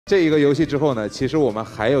这一个游戏之后呢，其实我们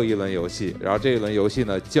还有一轮游戏，然后这一轮游戏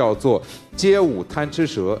呢叫做街舞贪吃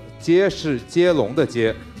蛇，接是接龙的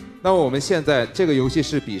接。那么我们现在这个游戏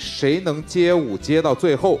是比谁能接舞接到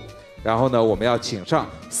最后。然后呢，我们要请上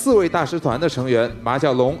4位大师团的成员马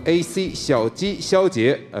小龙、AC、小鸡、肖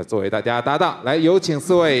杰，作为大家搭档，来有请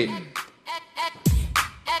4位。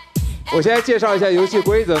我先来介绍一下游戏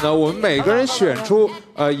规则呢，我们每个人选出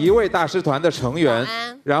1位大师团的成员，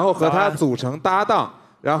然后和他组成搭档，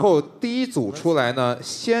然后第一组出来呢，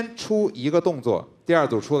先出一个动作，第二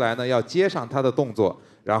组出来呢要接上他的动作，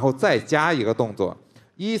然后再加一个动作。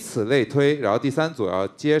以此类推，然后第3组要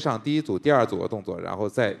接上第1组、第2组的动作，然后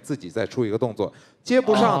自己再出一个动作，接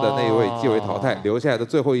不上的那一位即为淘汰，留下来的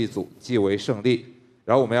最后一组即为胜利。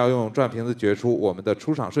然后我们要用转瓶子决出我们的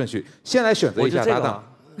出场顺序，先来选择一下搭档。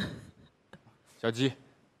小鸡，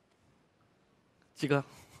鸡哥，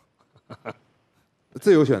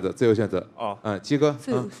自由选择，自由选择。哦，鸡哥，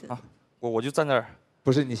自由选择。我就站这儿。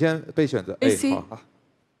不是，你先被选择。AC，好。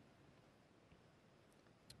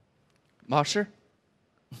马师。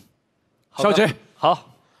小杰，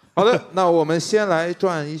好的，那我们先来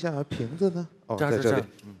转一下瓶子呢。哦，在这里。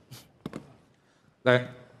来，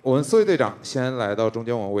我们4位队长先来到中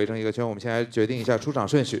间，我们围成一个圈。我们先来决定一下出场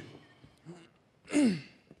顺序。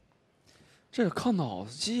这个靠脑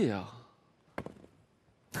子记呀。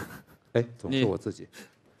哎，总是我自己。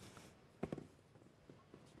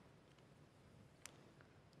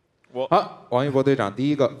好，王一博队长第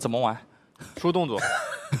一个。怎么玩？出动作。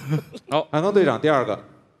好，韩庚队长第2个。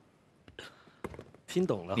听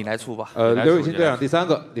懂了，你来出吧。刘雨昕队长第3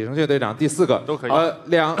个，李承铉队长第4个，都可以。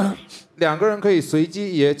两个人可以随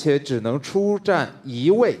机，且只能出战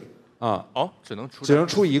1位啊。哦，只能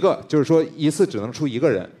出一个，就是说一次只能出1个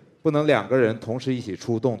人，不能2个人同时一起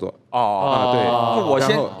出动作。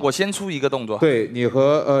对。我先出一个动作。对，你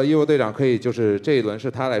和一博队长可以就是这一轮是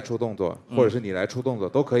他来出动作，或者是你来出动作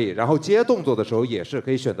都可以。然后接动作的时候也是可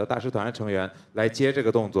以选择大师团的成员来接这个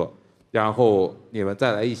动作。然后你们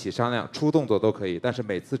再来一起商量出动作都可以，但是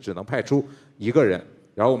每次只能派出1个人。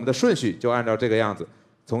然后我们的顺序就按照这个样子，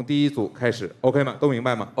从第1组开始 ，OK 吗？都明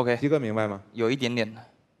白吗 ？OK。鸡哥明白吗？有一点点。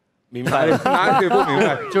明白了。哪里不明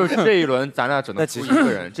白？就是这一轮咱俩只能出1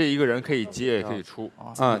个人，这1个人可以接也可以出。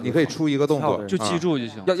你可以出1个动作，就记住就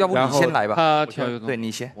行。要不你先来吧。他挑一个动作，对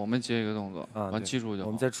你先，我们接一个动作，完记住就好。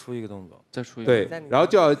我们再出一个动作，再出一个。对，然后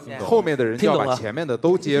就要后面的人就要把前面的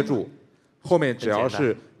都接住，后面只要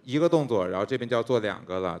是。1个动作，然后这边就要做2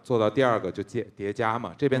个了，做到第2个就叠加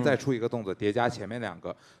嘛。这边再出1个动作，叠加前面2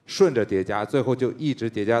个，顺着叠加，最后就一直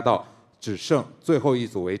叠加到只剩最后一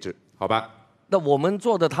组为止，好吧？那我们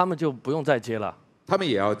做的他们就不用再接了，他们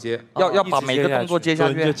也要接，要把每个动作接下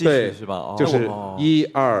去，对，是吧？就是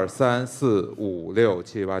1、2、3、4、5、6、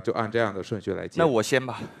7、8，就按这样的顺序来接。那我先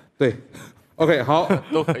吧。对 ，OK， 好，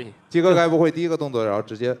都可以。鸡哥该不会第1个动作，然后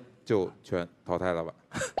直接就全淘汰了吧？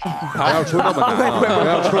不要出那么难，不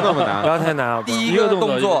要出那么难，不要太难啊！第1个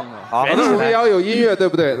动作，好，是不是要有音乐，对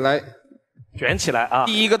不对？来，卷起来啊！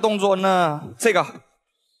第1个动作呢，这个，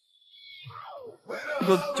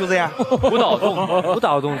就这样，舞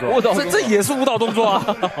蹈动作，这也是舞蹈动作啊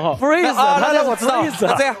 ，freeze 啊！那我知道，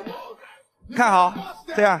这样，看好，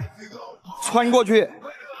这样，穿过去，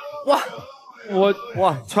哇，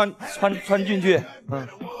穿进去，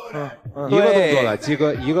一个动作了，鸡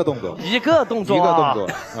哥一个动作，一个动作，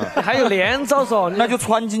还有连招手，那就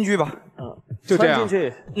穿进去吧，就这样。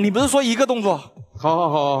你不是说1个动作？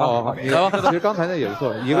好，其实刚才那也是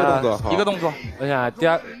错，1个动作，一个动作。我想第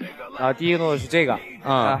1个动作是这个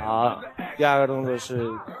好，第2个动作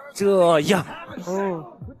是这样，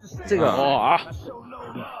这个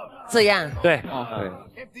这样，对，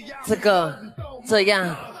这个这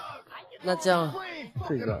样，那叫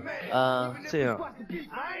这个这样，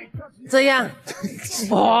这样，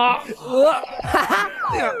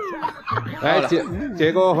来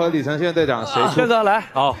杰哥和李承铉队长谁出？这个来，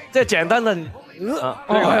好，这简单的，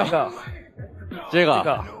这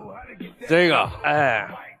个，哎，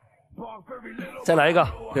再来一个，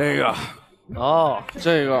这个，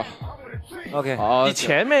这个 ，OK， 好，你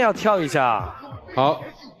前面要跳一下，好，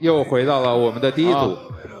又回到了我们的第1组，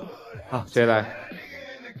好，谁来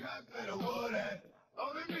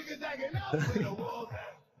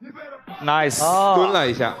？Nice， 蹲了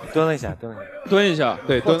一下，蹲一下，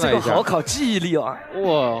对，蹲了一下。好考记忆力啊！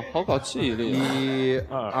哇，好考记忆力。1、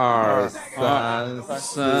2、3、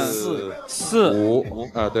4、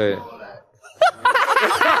5，对。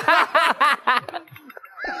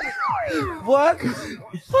我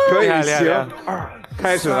可以行，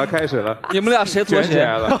开始了。你们俩谁卷起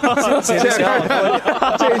来了？现在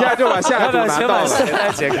这一下就把下一组拿到了。谁来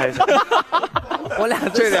解开？我俩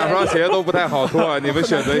这2双鞋都不太好脱，你们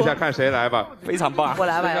选择一下，看谁来吧。非常棒。我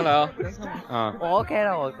来吧。来啊！啊，我 OK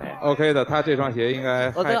了，我 OK。OK 的，他这双鞋应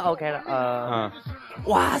该。我这个 OK 了。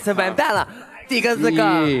哇，这完蛋了！第一个这个。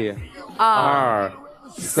1、2、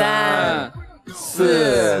3、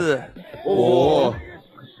4、5、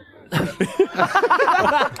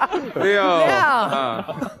6。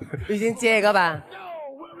已经接一个吧。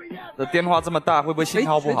这电话这么大，会不会信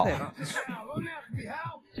号不好？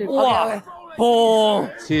哇！嘣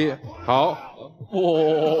！7，好。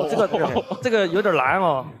这个有点难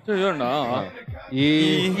哦，这个有点难啊。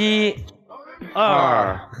1、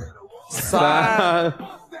2、3、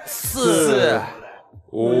4、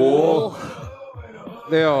5、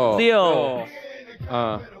6。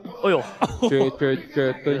哎呦，这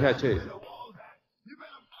蹲下去。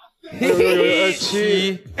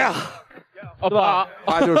7。8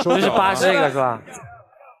就是收脚。这是8是这个是吧？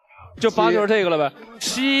就8就是这个了呗。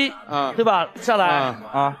7对吧？下来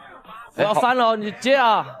啊。我要翻了，你接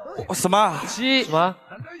啊！什么？7什么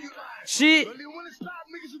？7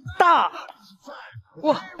大，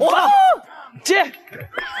哇！接。7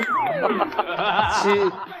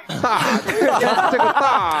大，这个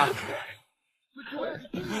大。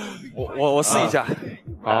我试一下。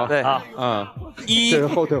好，对1，这是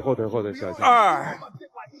后退，小心。2、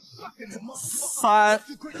3、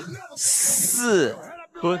4，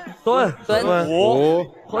蹲5，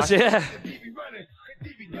脱鞋。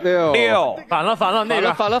6，反了，那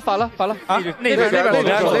边反了啊！那边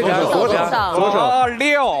左手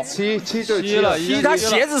6、7就是7了。7，他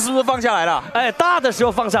鞋子是不是放下来了？哎，大的时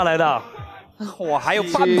候放下来的。我还有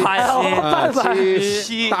半拍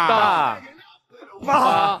7大。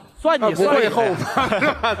8算你不会后翻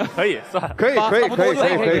可以算，可以，差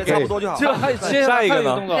不多就好。接下一个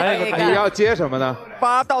呢？你要接什么呢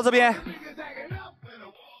？8到这边。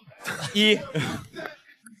1，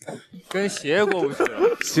跟鞋过不去了。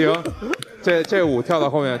行，这5跳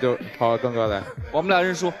到后面就好，庚哥来。我们俩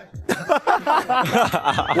认输。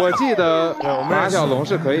我记得马小龙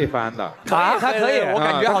是可以翻的。他可以，我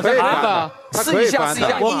感觉好像翻的。试一下，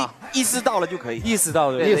意识到了就可以。意识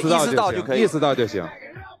到就可以。意识到就行。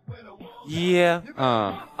1、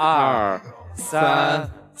2、3、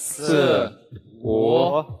4、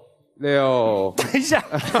5、6。等一下，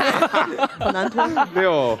好难吞。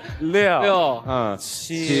6、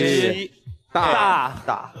7大。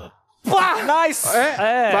8 nice，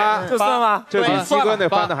 8这算吗？这比鸡哥那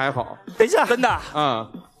翻的还好。等一下，真的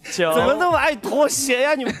9，怎么那么爱脱鞋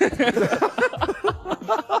呀你们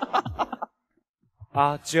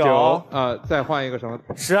？9再换一个什么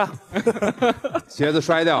？10，鞋子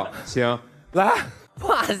摔掉，行，来，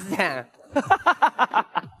哇塞！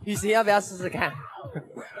雨欣要不要试试看？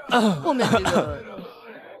后面这个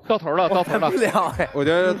到头了。不了哎，我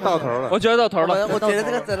觉得到头了。我觉得到头了。我觉得这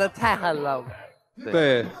个真的太狠了。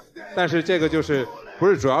对，但是这个就是不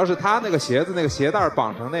是，主要是他那个鞋子那个鞋带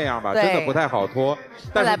绑成那样吧，真的不太好脱。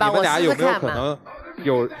但是你们俩有没有可能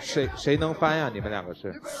有谁能翻呀？你们2个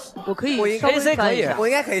是？我可以，谁可以？我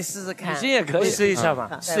应该可以试试看。雨欣也可以试一下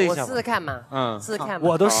吧，试一下。我试试看嘛。试试看。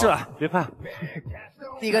我都试了，别怕。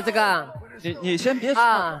第一个这个。你先别试，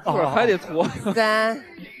一会儿还得脱。3、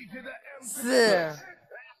4，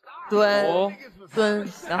蹲，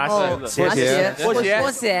然后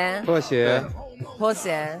脱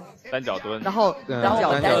鞋，单脚蹲，然后单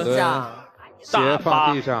脚，鞋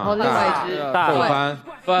放地上，然后另外一只后翻，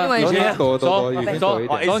另外一只走，雨欣走一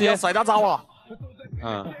点，走你甩大招了，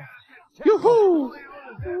哟吼，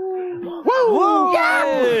哇，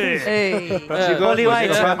鸡哥另外一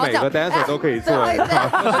个翻每个 dancer 都可以做，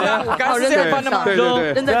刚是这样翻的吗？对，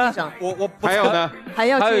扔在地上，我还有呢，还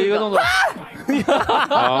有一个动作，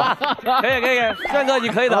好，可以，帅哥你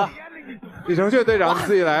可以的，李承铉队长你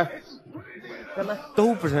自己来，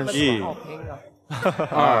都不认识，1、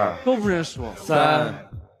2都不认识我，3、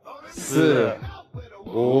4、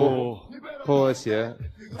5，脱鞋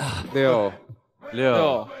，6，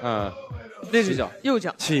那只脚，右脚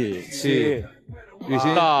，7，雨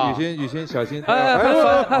欣，小心！翻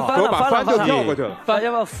把翻就跳过去了，翻要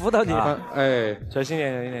不要扶到你？哎，小心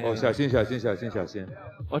点，哦，小心！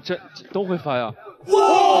我这都会翻呀！哇！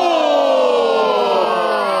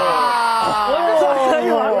我这咋可以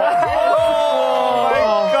玩了？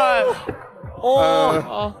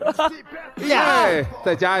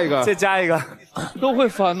再加一个，都会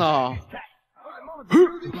翻呐。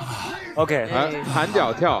OK， 弹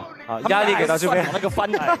脚跳，压力给到这边，那个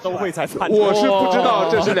翻台都会才翻。我是不知道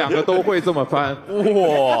这是2个都会这么翻，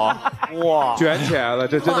哇，卷起来了，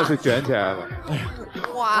这真的是卷起来了，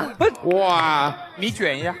哇，你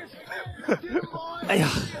卷一下，哎呀，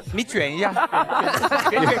你卷一下，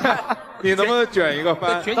你能不能卷一个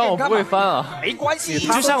翻？但我不会翻啊，没关系，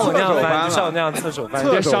就像我那样翻，就像我那样侧手翻。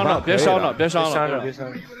别伤着，别伤着，别伤着，别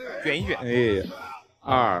伤着，卷一卷。1、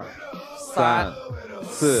2、3、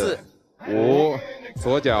4、5，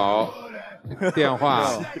左脚电话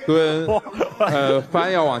蹲，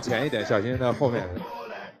翻要往前一点，小心在后面。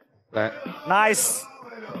来 ，nice，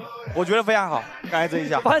 我觉得非常好，刚才这一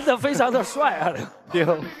下翻得非常的帅啊，对，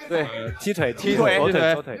踢腿，左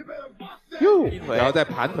腿，然后再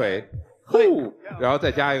盘腿，然后再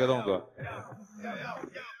加一个动作。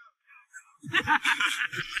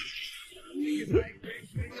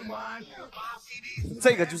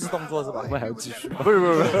这个就是动作是吧？我们还要继续。不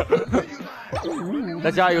是，再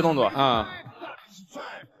加一个动作啊。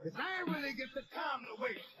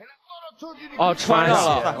哦，穿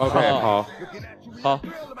上了。OK， 好。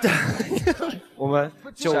我们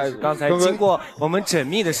就刚才经过我们缜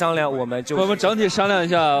密的商量，我们整体商量一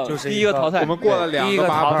下，就是第一个淘汰。我们过了2个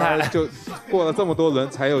8拍，就过了这么多轮，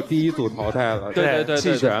才有第1组淘汰了。对，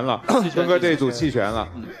弃权了，坤哥这组弃权了。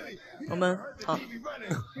我们好。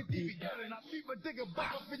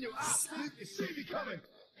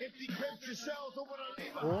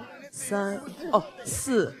3、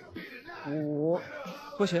4、5，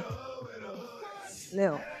拖鞋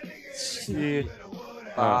，6、7、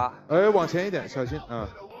8，哎，往前一点，小心，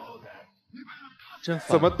真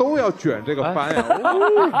怎么都要卷这个翻呀？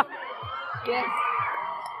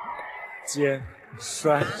接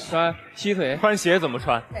摔，踢腿，穿鞋怎么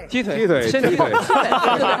穿？踢腿，先踢腿，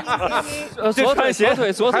左腿斜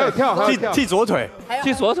腿，左腿，还有跳，踢左腿，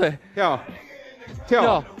踢左腿，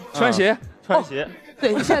跳，穿鞋，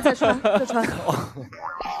对，你现在再穿，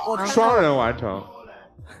双人完成。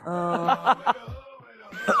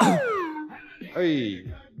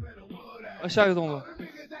下一个动作，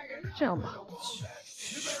这样吧，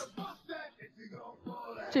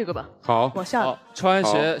这个吧，好，往下，穿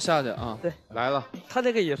鞋下去啊，对，来了，他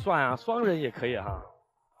这个也算啊，双人也可以哈。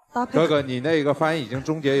搭配。哥哥，你那个翻已经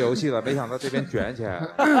终结游戏了，没想到这边卷起来了。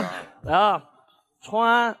来啊，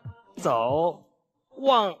穿走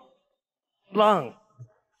望浪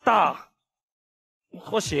大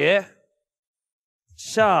拖鞋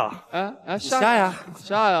下，下呀，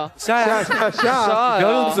不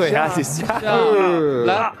要用嘴啊，你下，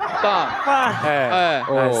来大，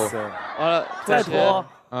完了再拖，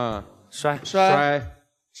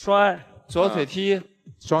摔，左腿踢，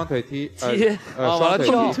双腿踢，完了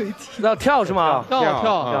跳，要跳是吗？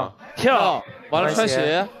跳，完了穿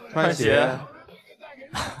鞋，穿鞋，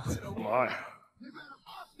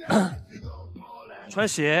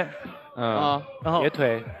然后别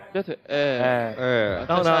腿，然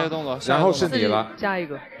后下一个动作，然后是你了，加一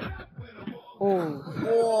个，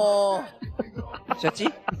哇，小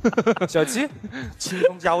鸡，轻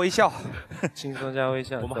松加微笑，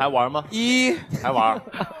我们还玩吗？还玩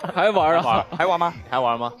吗？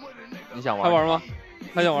你想玩？还玩吗？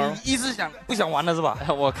还想玩吗？一直不想玩了是吧？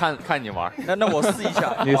我看你玩。那我试一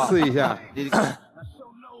下。你试一下。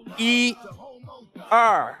 1、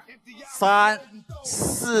2、3、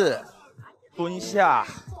4，蹲下，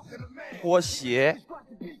拖鞋，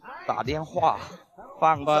打电话，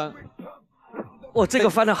翻。哦，这个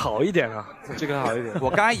翻的好一点啊，这个好一点。我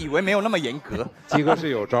刚才以为没有那么严格。鸡哥是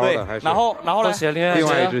有招的，还是？然后呢？另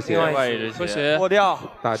外一只鞋，脱掉，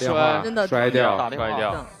打电话，摔掉，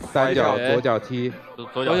单脚左脚踢，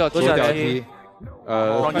左脚踢，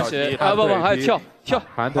穿鞋，不，还有跳，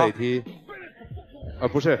盘腿踢，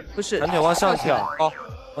不是，盘腿往上跳，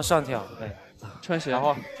往上跳，对，穿鞋，然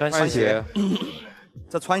后穿鞋，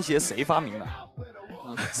这穿鞋谁发明的？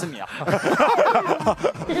是你啊！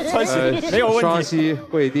穿鞋没有问题。双膝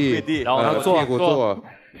跪地，然后屁股坐。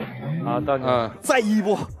好，到你。再一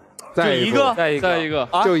步，再一个，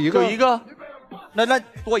就一个。那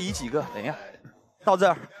多移几个？等一下，到这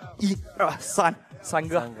儿，1、2、3，三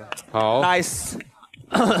个。好 ，nice，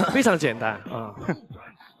 非常简单啊。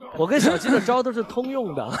我跟小鸡的招都是通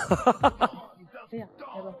用的。这样，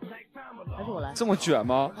要不还是我来？这么卷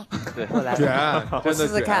吗？对，我来。卷，我试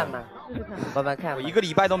试看嘛，慢慢看。我1个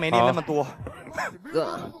礼拜都没练那么多。1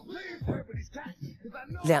个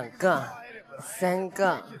，2个，3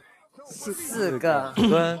个，4个，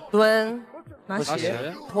蹲，拿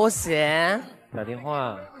鞋，拖鞋，打电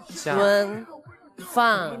话，蹲，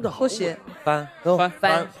放，拖鞋，翻，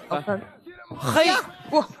嘿，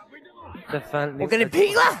我。再翻，我跟你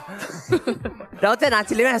拼了！然后再拿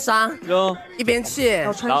起另外一双，一边去，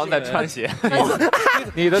然后再穿鞋。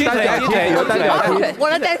你的单脚踢，有单脚踢，我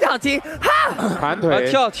的单脚踢，哈！盘腿，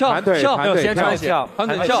跳，先穿鞋，盘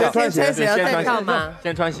腿跳，先穿鞋再跳吗？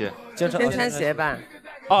先穿鞋，先穿鞋吧。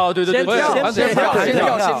哦，对，先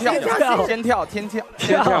跳，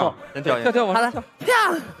跳，跳，往上跳，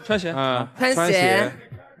穿鞋，穿鞋，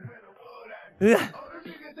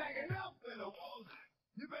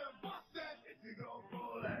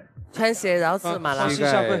穿鞋，然后是马拉膝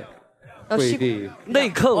盖跪地，内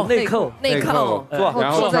扣，然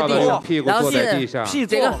后跳到屁股坐在地上，屁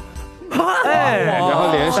坐，然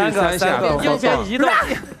后连续3下，右边移动，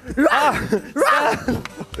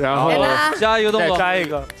然后加一个动作，再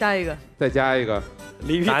加一个，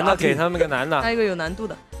男的给他们个男的，加一个有难度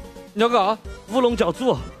的，你要干啥？乌龙脚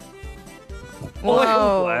坐，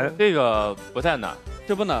这个不太难，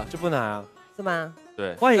这不难啊，是吗？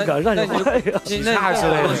对，换一个，让你换一个，劈叉之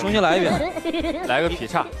类的，重新来一遍，来个劈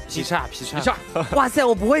叉，哇塞，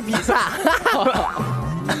我不会劈叉，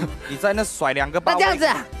你在那甩2个八，那这样子，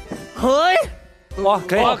嘿，哇，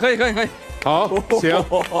可以，好，行，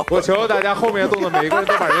我求大家后面动作每个人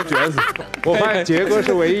都把人卷死。我发现杰哥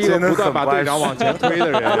是唯一一个不断把队长往前推的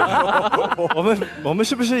人。我们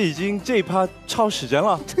是不是已经这一趴超时间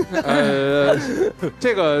了？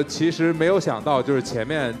这个其实没有想到，就是前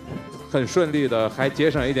面很顺利的，还节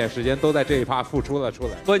省一点时间，都在这一趴付出了出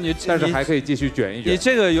来。不，但是还可以继续卷一卷。你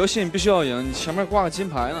这个游戏你必须要赢，你前面挂个金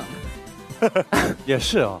牌呢。也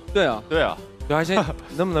是啊。对啊，而且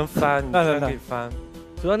能不能翻？你可以翻。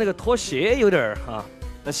主要那个拖鞋有点啊，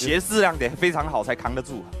那鞋质量得非常好才扛得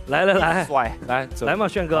住。来，帅，来嘛，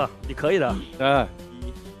炫哥，你可以的。 1、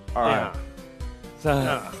2、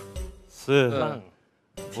3、4、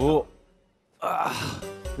5、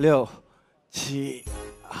6、7。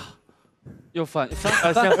又翻，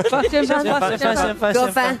哥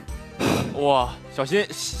翻。哇，小心！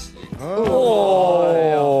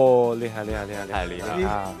哦，厉害！太厉害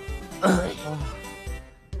了！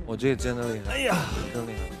我这个真的厉害！哎呀，真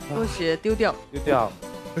厉害！拖鞋丢掉，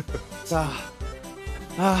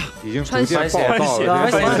已经逐渐暴躁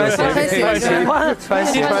了。穿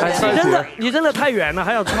鞋，你真的太远了，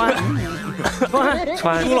还要穿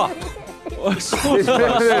输了，我输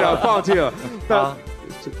了，队长放弃了。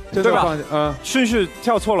真的放弃，顺序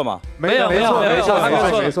跳错了吗？没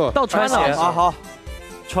错，到穿了。好，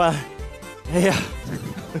穿。哎呀，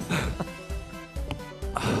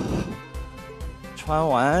穿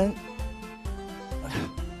完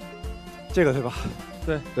这个对吧？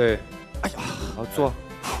对。哎呀，好做。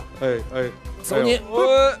走你。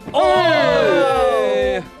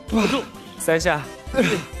不住，3下。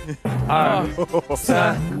2、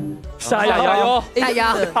3，加油！加油！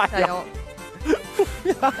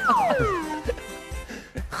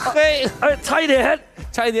嘿，差一点！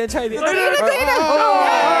好，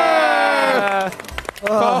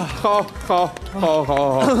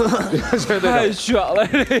太选了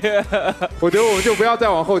这个。我觉得我们就不要再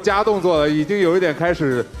往后加动作了，已经有一点开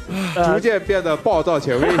始逐渐变得暴躁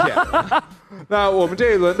且危险。那我们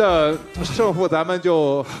这一轮的胜负，咱们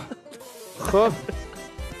就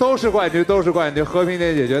都是冠军，和平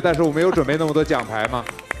点解决。但是我们有准备那么多奖牌吗？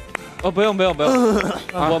不用，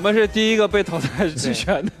我们是第一个被淘汰竞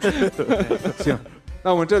选的。行，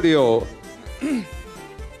那我们这里有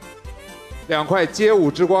2块街舞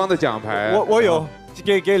之光的奖牌。我有，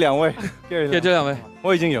给2位，给这2位，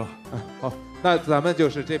我已经有。好，那咱们就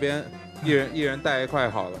是这边一人带1块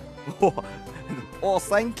好了。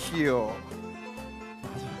Thank you。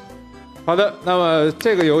好的，那么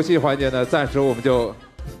这个游戏环节呢，暂时我们就，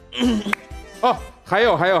还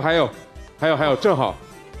有，正好。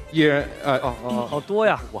1人好多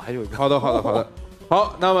呀！我还有一个。好的，好，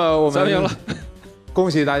那么我们赢了，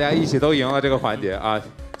恭喜大家一起都赢了这个环节啊！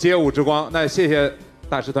街舞之光，那谢谢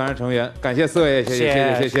大师团成员，感谢4位，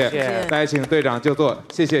谢谢，大家请队长就坐，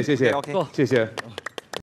谢谢， OK， 谢谢。